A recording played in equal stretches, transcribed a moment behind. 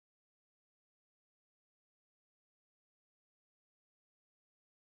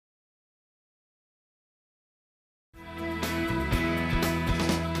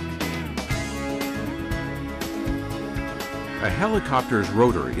A helicopter's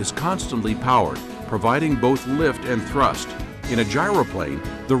rotor is constantly powered, providing both lift and thrust. In a gyroplane,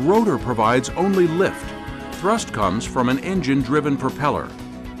 the rotor provides only lift. Thrust comes from an engine-driven propeller.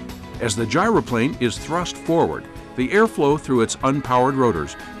 As the gyroplane is thrust forward, the airflow through its unpowered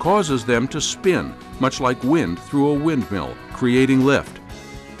rotors causes them to spin, much like wind through a windmill, creating lift.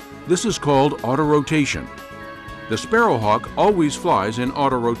 This is called autorotation. The SparrowHawk always flies in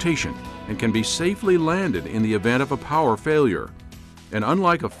autorotation and can be safely landed in the event of a power failure. And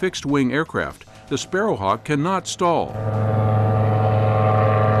unlike a fixed-wing aircraft, the SparrowHawk cannot stall.